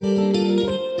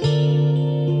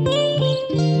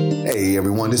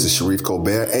everyone, this is Sharif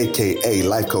Colbert, aka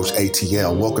Life Coach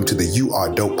ATL. Welcome to the You Are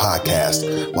Dope podcast,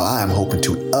 where I am hoping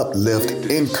to uplift,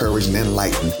 encourage, and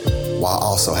enlighten while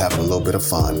also having a little bit of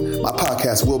fun. My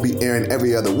podcast will be airing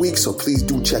every other week, so please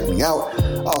do check me out.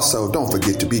 Also, don't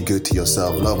forget to be good to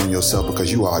yourself, love on yourself,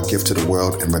 because you are a gift to the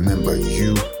world. And remember,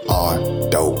 you are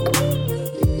dope.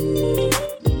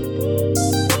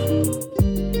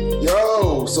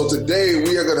 So today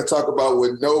we are going to talk about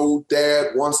what no dad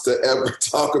wants to ever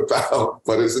talk about,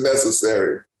 but it's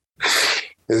necessary.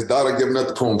 His daughter giving up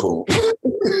the poom poom.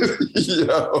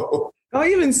 Yo. Don't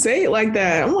even say it like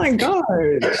that. Oh my God.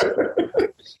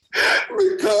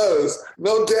 Because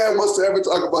no dad wants to ever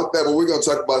talk about that, but we're going to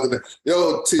talk about it.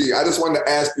 Yo, T, I just wanted to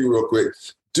ask you real quick.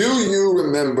 Do you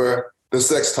remember the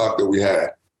sex talk that we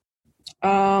had?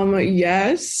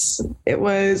 Yes. It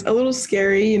was a little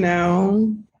scary,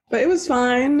 but it was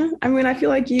fine. I mean, I feel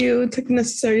like you took the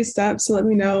necessary steps to let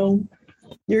me know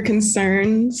your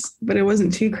concerns, but it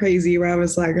wasn't too crazy where I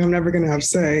was like, I'm never going to have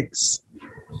sex.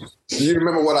 Do you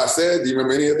remember what I said? Do you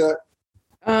remember any of that?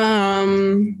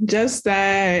 Just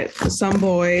that some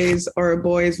boys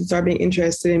would start being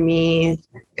interested in me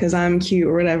because I'm cute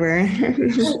or whatever.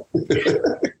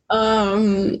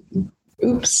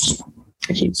 Oops.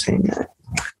 I keep saying that.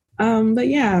 But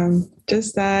yeah,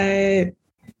 just that,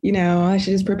 I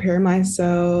should just prepare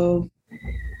myself,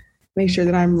 make sure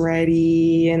that I'm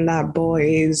ready, and that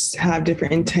boys have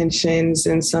different intentions.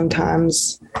 And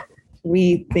sometimes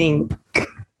we think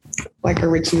like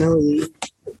originally.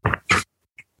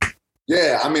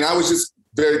 Yeah, I mean, I was just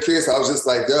very curious. I was just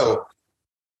like, yo,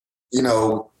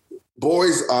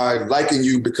 boys are liking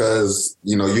you because,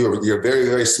 you're very,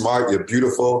 very smart. You're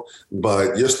beautiful,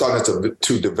 but you're starting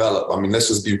to develop. I mean, let's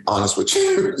just be honest with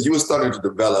you. You were starting to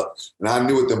develop, and I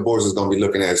knew what them boys was going to be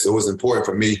looking at. So it was important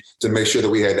for me to make sure that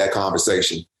we had that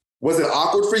conversation. Was it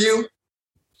awkward for you?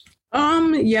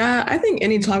 Yeah, I think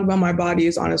any talk about my body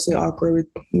is honestly awkward.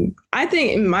 I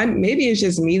think maybe it's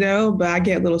just me though, but I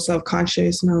get a little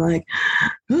self-conscious and I'm like,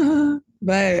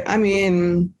 but I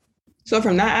mean, so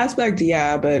from that aspect,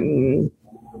 yeah, but.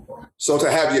 So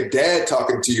to have your dad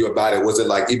talking to you about it, was it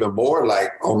like even more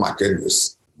like, oh my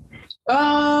goodness?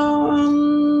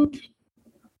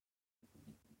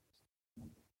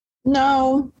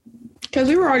 No, because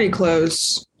we were already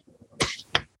close.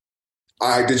 All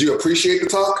right, did you appreciate the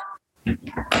talk?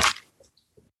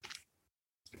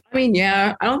 I mean,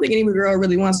 yeah, I don't think any girl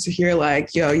really wants to hear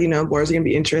like, yo, boys are going to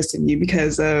be interested in you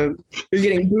because you're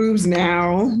getting boobs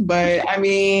now. But I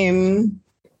mean,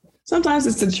 sometimes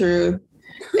it's the truth.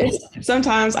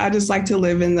 Sometimes I just like to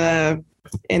live in the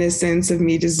innocence of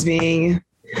me just being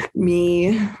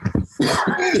me.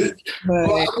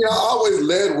 Well, I always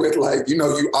led with like,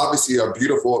 you obviously are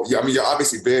beautiful. I mean, you're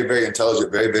obviously very, very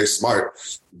intelligent, very, very smart.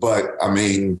 But I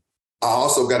mean, I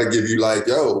also got to give you like,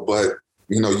 yo, but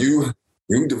you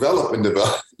developing.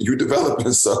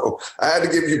 So I had to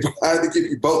give you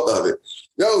both of it.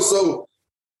 Yo, so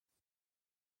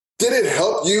did it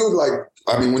help you? Like,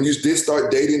 I mean, when you did start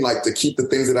dating, like to keep the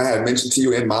things that I had mentioned to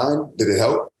you in mind, did it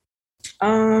help?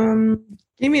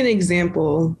 Give me an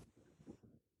example.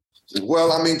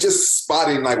 Well, I mean, just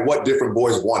spotting like what different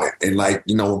boys wanted. And like,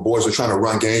 when boys were trying to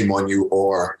run game on you,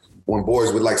 or when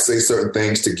boys would like say certain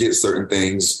things to get certain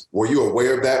things. Were you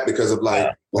aware of that because of like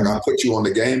I put you on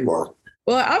the game or?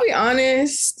 Well, I'll be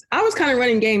honest, I was kind of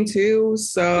running game too.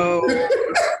 So it's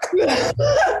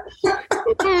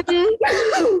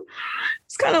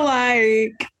kind of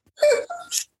like,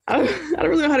 I don't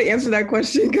really know how to answer that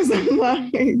question because I'm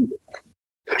like.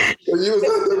 So you was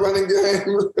out there running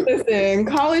game? Listen,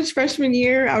 college freshman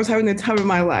year, I was having the time of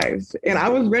my life and I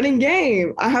was running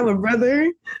game. I have a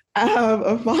brother, I have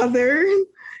a father,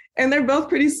 and they're both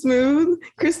pretty smooth.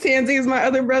 Chris Tanzi is my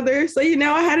other brother. So,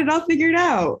 I had it all figured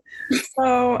out.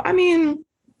 So, I mean,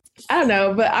 I don't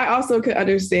know, but I also could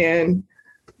understand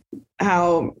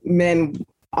how men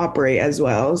operate as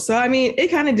well. So, I mean, it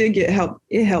kind of did help.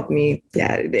 It helped me.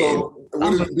 Yeah, it did. So,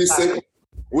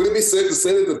 would it be safe to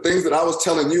say that the things that I was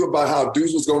telling you about how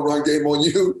dudes was going to run game on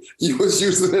you, you was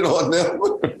using it on them?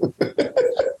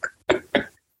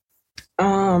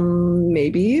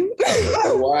 Maybe.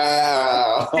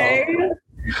 Wow. Okay.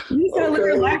 You just gotta live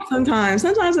your life sometimes.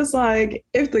 Sometimes it's like,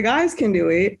 if the guys can do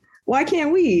it, why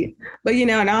can't we? But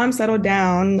now I'm settled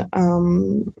down.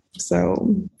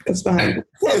 So it's behind.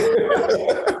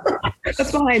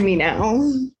 That's behind me now.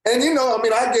 And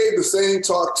I gave the same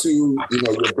talk to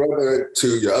your brother, to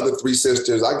your other three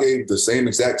sisters. I gave the same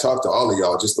exact talk to all of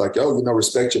y'all, just like, yo,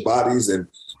 respect your bodies and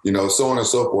so on and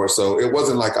so forth. So it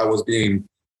wasn't like I was being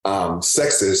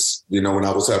sexist, when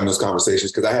I was having those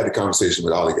conversations, because I had the conversation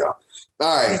with all of y'all.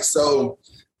 All right, so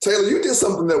Taylor, you did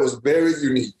something that was very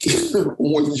unique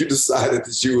when you decided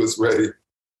that you was ready.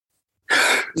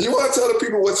 You want to tell the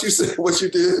people what you said, what you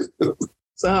did?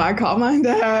 So I called my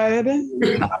dad.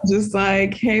 I'm just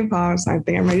like, hey, Pops, I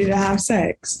think I'm ready to have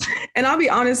sex. And I'll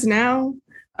be honest now,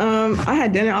 I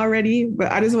had done it already,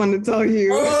 but I just wanted to tell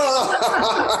you.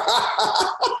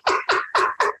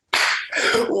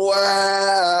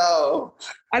 Wow.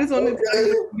 I just wanted to tell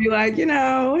you, be like,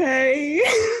 hey,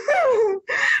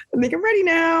 I think I'm ready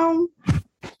now.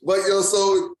 But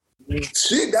so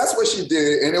that's what she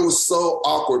did. And it was so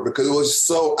awkward because it was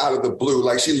so out of the blue.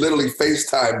 Like she literally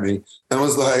FaceTimed me and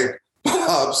was like,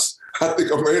 Pops, I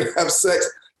think I'm ready to have sex.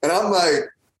 And I'm like,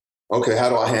 okay, how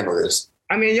do I handle this?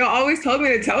 I mean, y'all always told me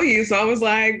to tell you. So I was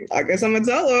like, I guess I'm going to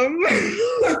tell him.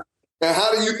 And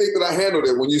how do you think that I handled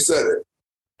it when you said it?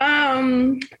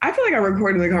 I feel like I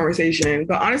recorded the conversation,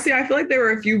 but honestly, I feel like there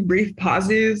were a few brief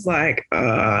pauses, like,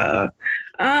 but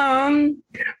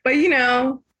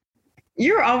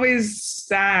you're always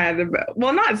sad.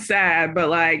 Well, not sad, but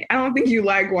like, I don't think you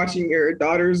like watching your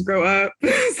daughters grow up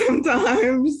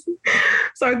sometimes.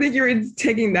 So I think you were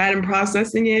taking that and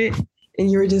processing it.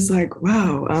 And you were just like,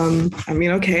 wow,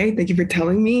 okay, thank you for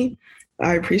telling me.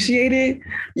 I appreciate it.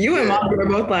 You and Mom were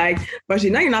both like, but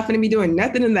you're not going to be doing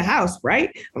nothing in the house,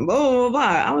 right? Blah, blah, blah, blah.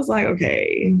 I was like,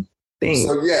 okay, thanks.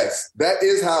 So yes, that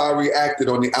is how I reacted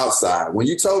on the outside. When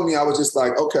you told me, I was just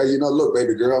like, okay, look,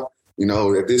 baby girl,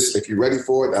 if you're ready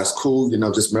for it, that's cool.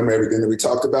 Just remember everything that we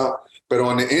talked about. But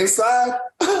on the inside,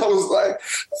 I was like,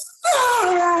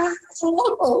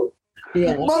 no.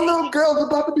 Yeah. My little girl's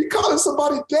about to be calling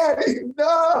somebody daddy.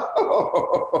 No.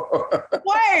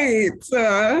 Wait.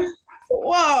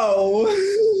 Whoa.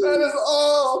 That is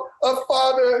all a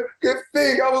father could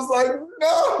think. I was like,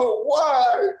 no,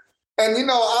 why? And,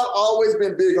 I've always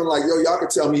been big on like, y'all could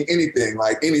tell me anything,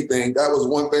 like anything. That was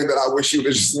one thing that I wish you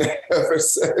would just never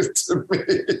said to me.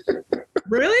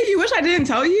 Really? You wish I didn't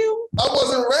tell you? I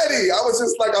wasn't ready. I was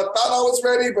just like, I thought I was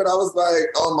ready, but I was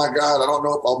like, oh my God, I don't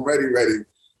know if I'm ready.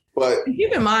 But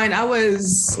keep in mind, I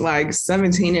was like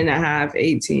 17 and a half,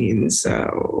 18.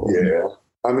 So yeah,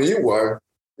 I mean, you were.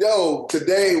 Yo,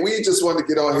 today we just want to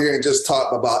get on here and just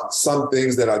talk about some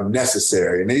things that are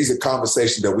necessary. And these are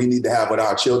conversations that we need to have with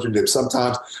our children that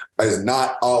sometimes is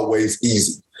not always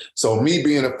easy. So me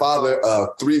being a father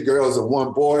of 3 girls and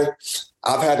 1 boy,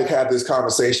 I've had to have this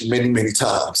conversation many, many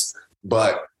times.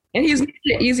 And he's made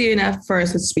it easy enough for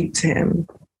us to speak to him.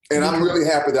 And I'm really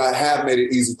happy that I have made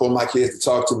it easy for my kids to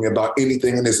talk to me about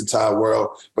anything in this entire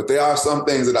world. But there are some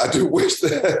things that I do wish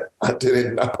that I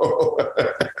didn't know.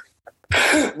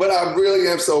 But I really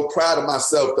am so proud of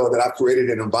myself, though, that I created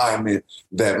an environment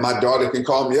that my daughter can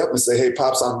call me up and say, hey,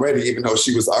 Pops, I'm ready, even though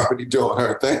she was already doing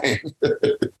her thing.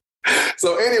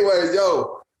 So anyway,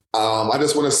 I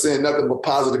just want to send nothing but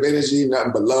positive energy,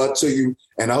 nothing but love to you.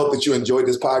 And I hope that you enjoyed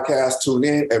this podcast. Tune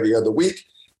in every other week.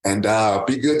 And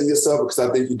be good to yourself because I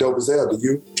think you're dope as hell. Do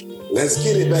you? Let's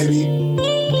get it, baby.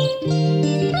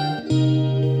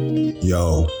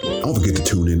 Yo, don't forget to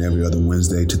tune in every other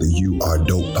Wednesday to the You Are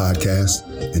Dope podcast.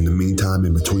 In the meantime,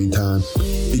 in between time,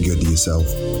 be good to yourself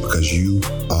because you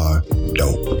are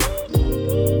dope.